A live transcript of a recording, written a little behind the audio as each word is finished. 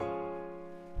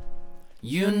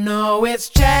You know it's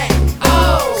Jack,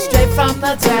 oh, straight from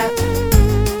the tap.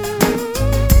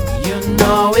 You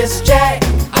know it's Jack,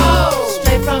 oh,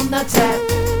 straight from the tap.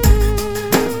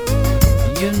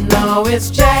 You know it's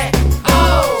Jack,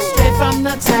 oh, straight from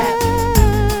the tap.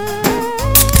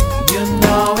 You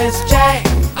know it's Jack,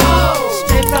 oh,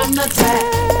 straight from the tap.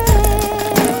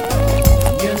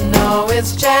 You know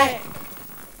it's Jack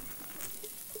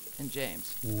and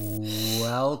James.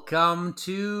 Welcome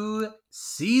to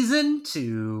Season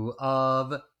 2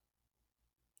 of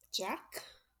Jack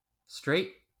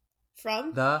Straight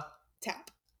from the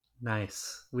Tap.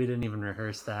 Nice. We didn't even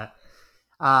rehearse that.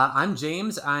 I'm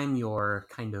James. I'm your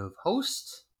kind of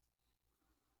host.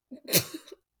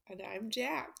 And I'm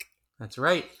Jack. That's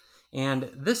right. And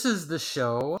this is the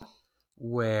show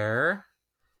where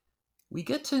we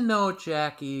get to know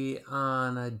Jackie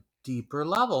on a deeper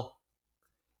level.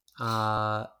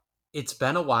 It's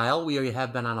been a while. We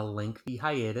have been on a lengthy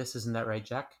hiatus. Isn't that right,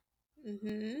 Jack?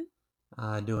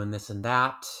 Mm-hmm. Doing this and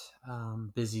that.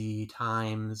 Busy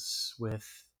times with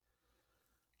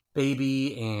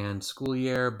baby and school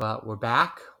year, but we're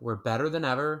back. We're better than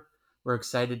ever. We're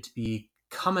excited to be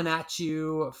coming at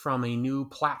you from a new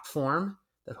platform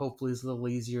that hopefully is a little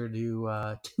easier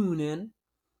to tune in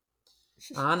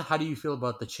on. How do you feel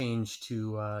about the change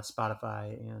to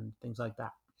Spotify and things like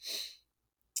that?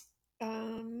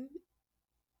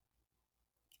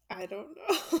 I don't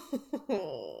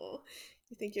know.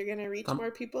 You think you're gonna reach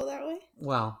more people that way?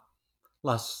 Well,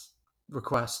 less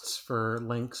requests for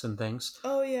links and things.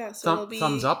 Oh yeah, so it'll be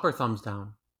thumbs up or thumbs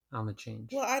down on the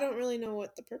change. Well, I don't really know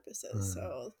what the purpose is,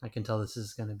 so I can tell this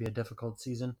is going to be a difficult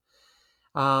season.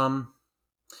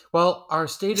 Well, our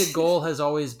stated goal has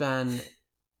always been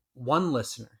one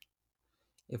listener.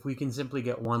 If we can simply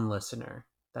get one listener,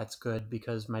 that's good,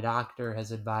 because my doctor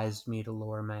has advised me to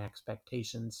lower my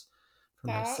expectations for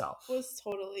myself. That was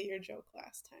totally your joke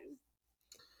last time.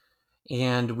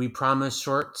 And we promise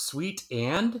short, sweet,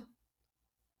 and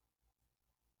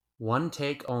one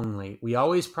take only. We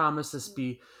always promise this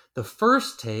be the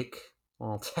first take.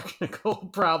 Well, technical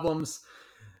problems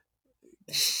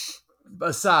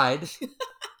aside,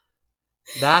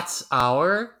 that's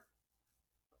our...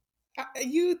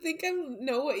 You think I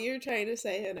know what you're trying to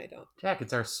say, and I don't. Jack,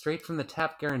 it's our straight from the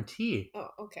tap guarantee. Oh,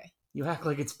 okay. You act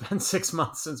like it's been 6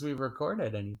 months since we've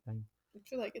recorded anything. I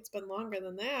feel like it's been longer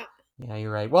than that. Yeah,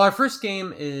 you're right. Well, our first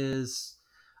game is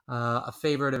a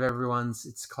favorite of everyone's.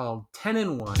 It's called 10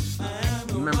 and 1.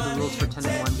 You remember the rules for 10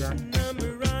 and 1, Jack?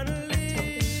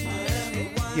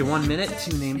 You have 1 minute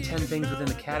to name 10 things within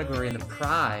the category, and the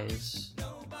prize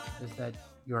is that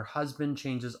your husband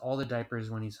changes all the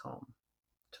diapers when he's home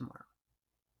tomorrow.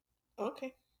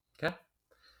 Okay. Okay?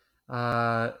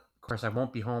 Of course, I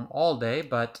won't be home all day,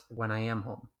 but when I am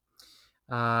home.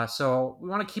 So we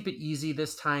want to keep it easy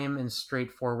this time and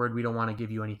straightforward. We don't want to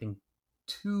give you anything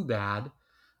too bad.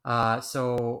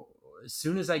 So as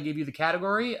soon as I give you the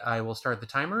category, I will start the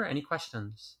timer. Any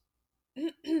questions?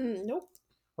 Nope.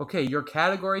 Okay, your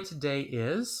category today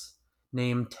is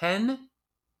name 10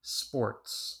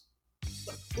 sports.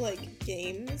 Like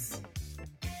games?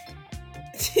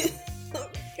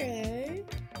 Okay.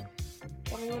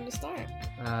 Tell me when to start.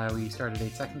 We started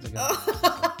 8 seconds ago.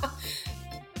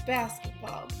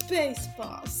 Basketball,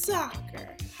 baseball,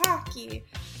 soccer, hockey,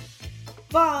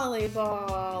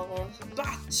 volleyball,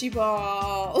 bocce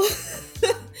ball,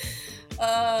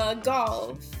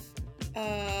 golf.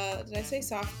 Did I say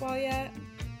softball yet?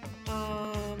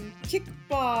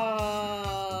 Kickball.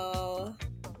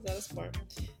 Is that a sport?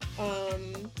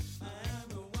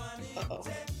 Uh-oh.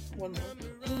 One more.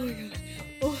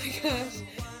 Oh my gosh.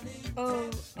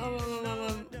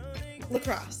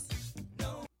 Lacrosse.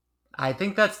 I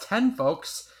think that's 10,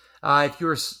 folks. If you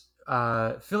were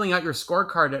filling out your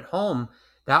scorecard at home,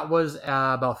 that was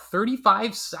about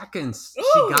 35 seconds. Ooh.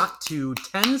 She got to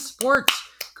 10 sports.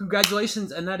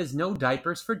 Congratulations. And that is no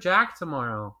diapers for Jack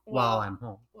tomorrow while I'm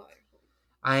home.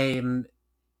 I'm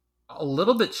a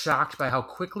little bit shocked by how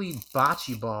quickly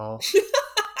bocce ball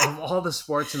of all the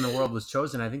sports in the world was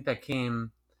chosen. I think that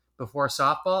came before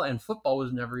softball, and football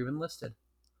was never even listed.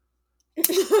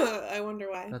 I wonder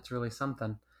why. That's really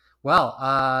something. Well,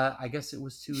 I guess it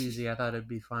was too easy. I thought it'd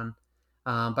be fun.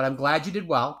 But I'm glad you did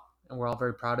well, and we're all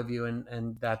very proud of you.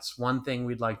 And that's one thing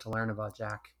we'd like to learn about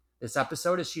Jack this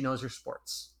episode is she knows her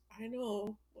sports. I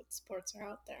know what sports are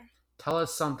out there. Tell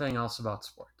us something else about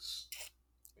sports.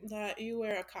 That you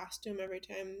wear a costume every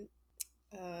time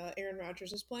Aaron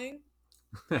Rodgers is playing.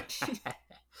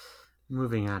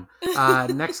 Moving on.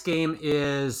 Next game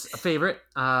is a favorite.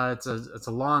 It's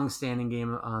a long-standing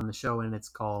game on the show, and it's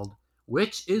called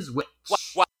Which is Which?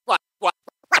 What?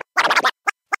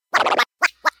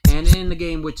 And playing the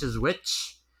game Which is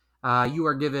Which. You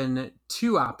are given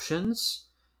 2 options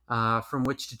from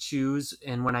which to choose.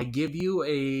 And when I give you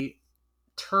a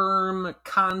term,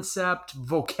 concept,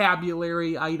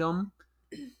 vocabulary item,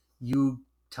 you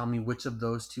tell me which of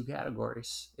those 2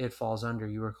 categories it falls under.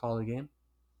 You recall the game?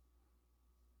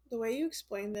 The way you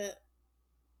explained it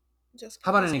just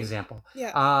How about an confused me. example?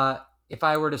 Yeah. If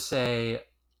I were to say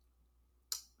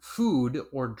food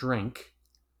or drink,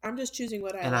 I'm just choosing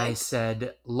what I and like. I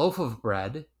said loaf of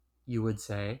bread, you would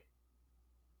say,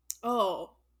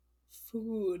 oh,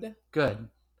 food. good.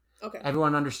 Okay.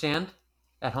 Everyone understand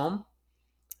at home?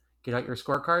 Get out your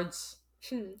scorecards.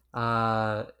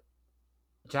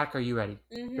 Jack, are you ready?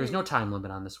 Mm-hmm. There's no time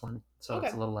limit on this one, so Okay.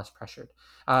 it's a little less pressured.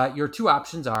 Your 2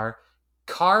 options are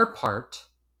car part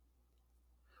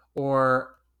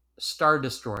or Star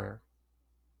Destroyer.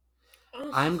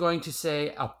 I'm going to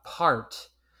say a part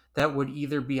that would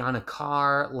either be on a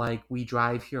car like we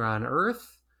drive here on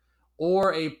Earth,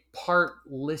 or a part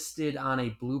listed on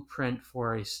a blueprint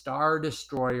for a Star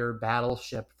Destroyer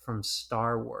battleship from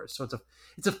Star Wars. So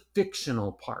it's a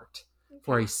fictional part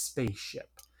for a spaceship.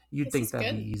 You'd This think is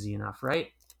that'd good. be easy enough,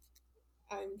 right?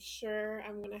 I'm sure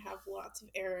I'm going to have lots of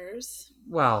errors.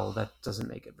 Well, that doesn't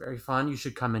make it very fun. You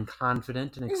should come in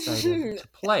confident and excited to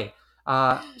play.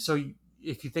 So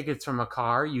if you think it's from a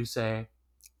car, you say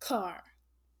Car.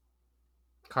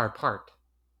 car part.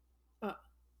 Oh.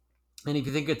 And if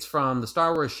you think it's from the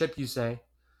Star Wars ship, you say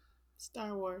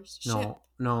Star Wars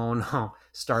no,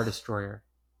 Star Destroyer.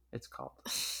 It's called.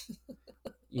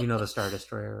 You know the Star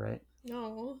Destroyer, right?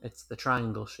 No. It's the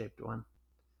triangle-shaped one.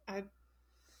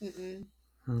 Mm-mm.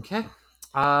 Okay.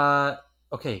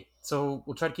 Okay, so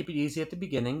we'll try to keep it easy at the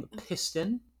beginning.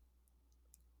 Piston.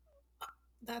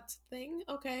 That's a thing?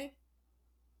 Okay.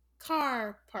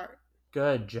 Car part.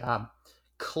 Good job.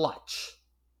 Clutch.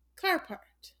 Car part.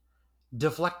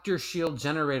 Deflector shield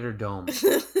generator dome.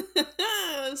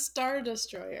 Star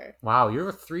Destroyer. Wow,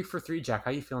 you're 3 for 3, Jack.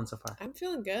 How are you feeling so far? I'm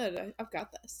feeling good. I've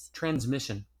got this.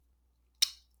 Transmission.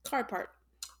 Car part.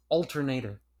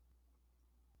 Alternator.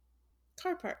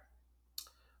 Car part.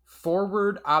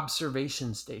 Forward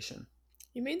observation station.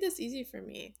 You made this easy for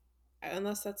me.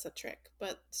 Unless that's a trick,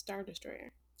 but Star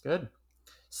Destroyer. Good.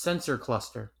 Sensor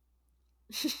cluster.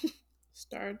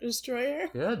 Star Destroyer.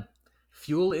 Good.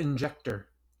 Fuel injector.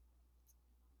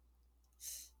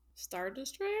 Star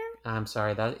Destroyer? I'm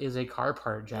sorry, that is a car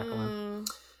part, Jacqueline.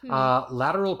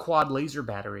 Lateral quad laser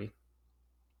battery.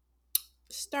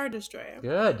 Star Destroyer.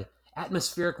 Good.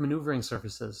 Atmospheric maneuvering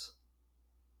surfaces.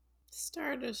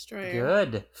 Star Destroyer.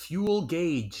 Good. Fuel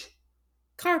gauge.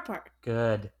 Car part.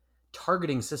 Good.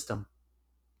 Targeting system.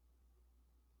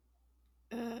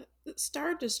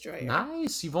 Star Destroyer.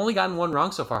 Nice. You've only gotten 1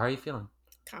 wrong so far. How are you feeling?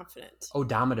 Confident.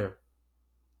 Odometer.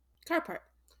 Car part.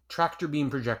 Tractor beam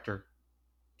projector.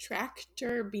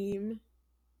 Tractor beam.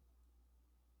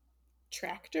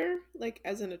 Tractor? Like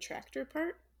as in a tractor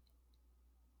part?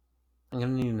 I'm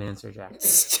going to need an answer, Jack.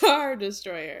 Star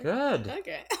Destroyer. Good.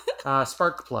 Okay.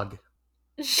 Spark plug.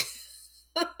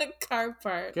 Car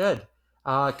part. Good.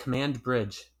 Command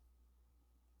bridge.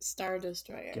 Star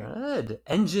Destroyer. Good.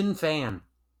 Engine fan.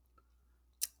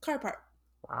 Car part.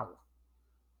 Wow.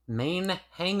 Main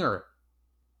hangar.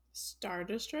 Star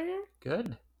Destroyer.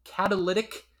 Good.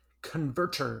 Catalytic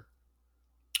converter.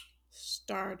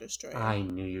 Star Destroyer. I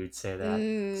knew you'd say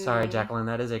that. Sorry, Jacqueline,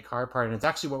 that is a car part, and it's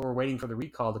actually what we're waiting for the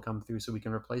recall to come through so we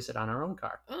can replace it on our own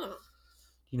car. Oh.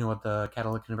 You know what the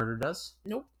catalytic converter does?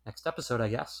 Nope. Next episode, I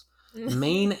guess.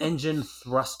 Main engine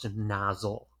thrust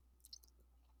nozzle.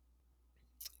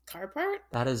 Car part?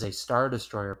 That is a Star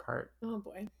Destroyer part. Oh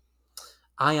boy.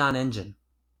 Ion engine.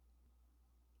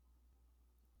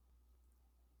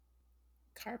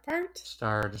 Car part?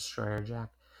 Star Destroyer, Jack.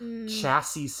 Mm,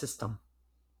 Chassis system.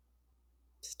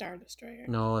 Star Destroyer.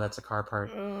 No, that's a car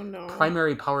part. Oh no.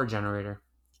 Primary power generator.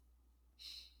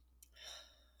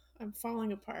 I'm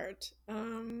falling apart.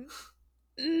 Car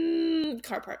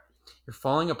part. You're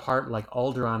falling apart like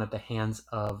Alderaan at the hands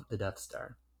of the Death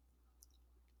Star.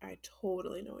 I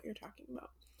totally know what you're talking about.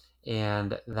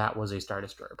 And that was a Star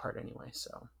Destroyer part anyway,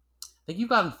 so I think you've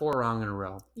gotten 4 wrong in a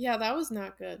row. Yeah, that was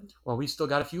not good. Well, we still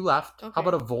got a few left. Okay. How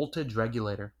about a voltage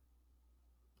regulator?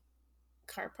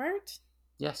 Car part?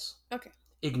 Yes. Okay.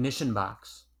 Ignition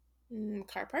box.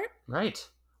 Car part? Right.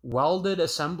 Welded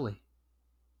assembly.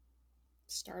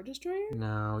 Star Destroyer? No,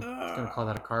 I was going to call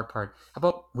that a car part. How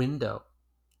about window?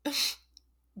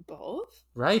 Both?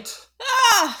 Right.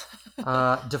 Ah!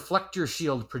 Deflector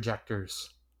shield projectors.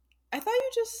 I thought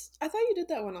you did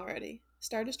that one already.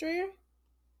 Star Destroyer?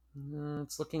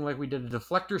 It's looking like we did a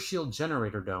deflector shield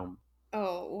generator dome.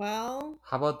 Oh, well.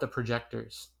 How about the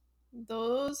projectors?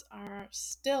 Those are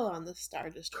still on the Star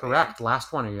Destroyer. Correct.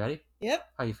 Last one. Are you ready? Yep.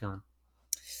 How you feeling?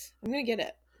 I'm going to get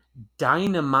it.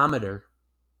 Dynamometer.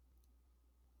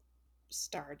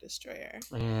 Star Destroyer.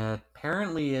 It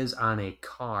apparently is on a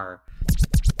car.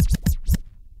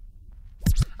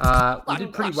 We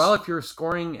did pretty well. If you're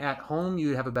scoring at home,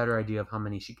 you'd have a better idea of how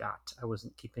many she got. I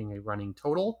wasn't keeping a running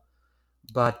total,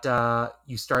 but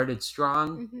you started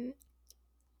strong. Mm-hmm.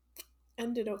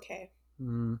 Ended okay.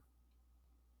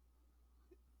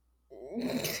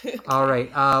 All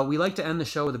right. We like to end the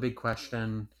show with a big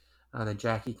question that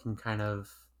Jackie can kind of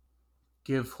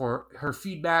give her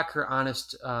feedback, her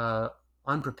honest,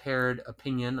 unprepared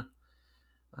opinion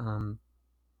on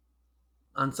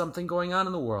something going on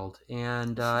in the world.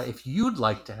 And if you'd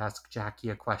like to ask Jackie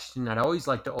a question, I'd always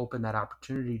like to open that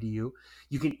opportunity to you.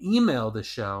 You can email the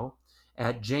show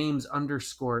at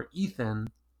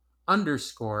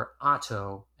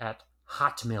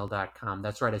james_ethan_otto@hotmail.com.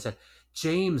 That's right. I said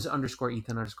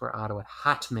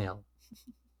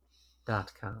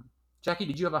james_ethan_otto@hotmail.com. Jackie,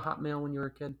 did you have a Hotmail when you were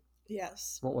a kid?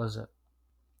 Yes. What was it?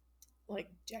 Like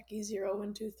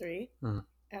Jackie0123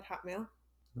 at Hotmail.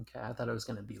 Okay, I thought it was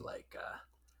going to be like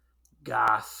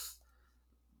goth.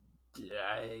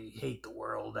 I hate the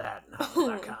world at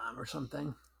hotmail.com or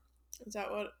something. Is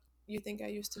that what you think I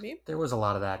used to be? There was a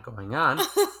lot of that going on.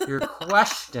 Your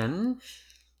question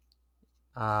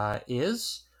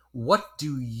is, what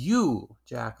do you,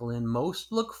 Jacqueline,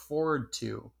 most look forward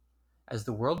to as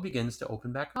the world begins to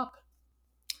open back up?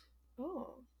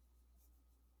 Oh.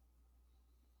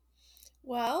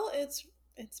 Well, it's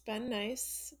been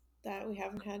nice that we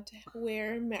haven't had to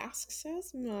wear masks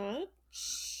as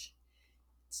much.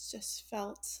 It's just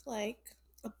felt like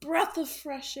a breath of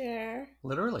fresh air.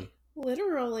 Literally.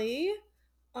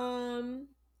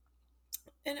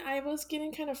 And I was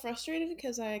getting kind of frustrated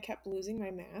because I kept losing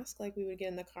my mask. Like, we would get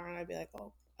in the car and I'd be like,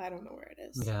 oh, I don't know where it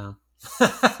is. Yeah.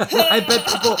 I bet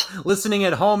people listening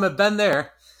at home have been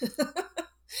there.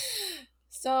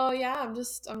 So, yeah,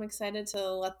 I'm excited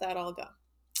to let that all go.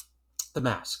 The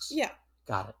masks. Yeah.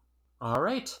 Got it. All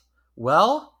right.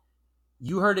 Well,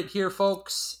 you heard it here,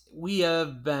 folks. We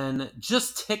have been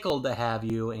just tickled to have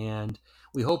you, and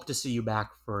we hope to see you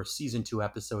back for Season 2,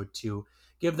 Episode 2.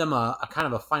 Give them a kind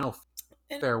of a final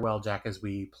farewell, Jack, as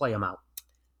we play them out.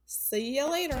 See you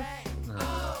later.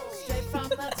 Straight from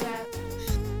the tap.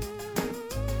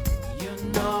 You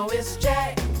know it's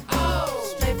Jack.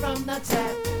 Oh, straight from the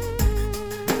tap.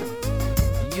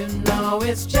 You know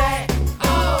it's Jack.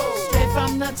 Oh, straight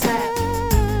from the tap.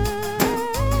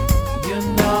 You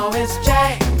know it's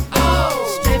Jack.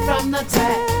 Oh, straight from the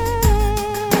tap.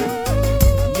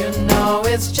 You know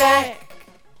it's Jack.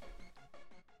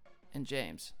 And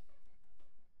James.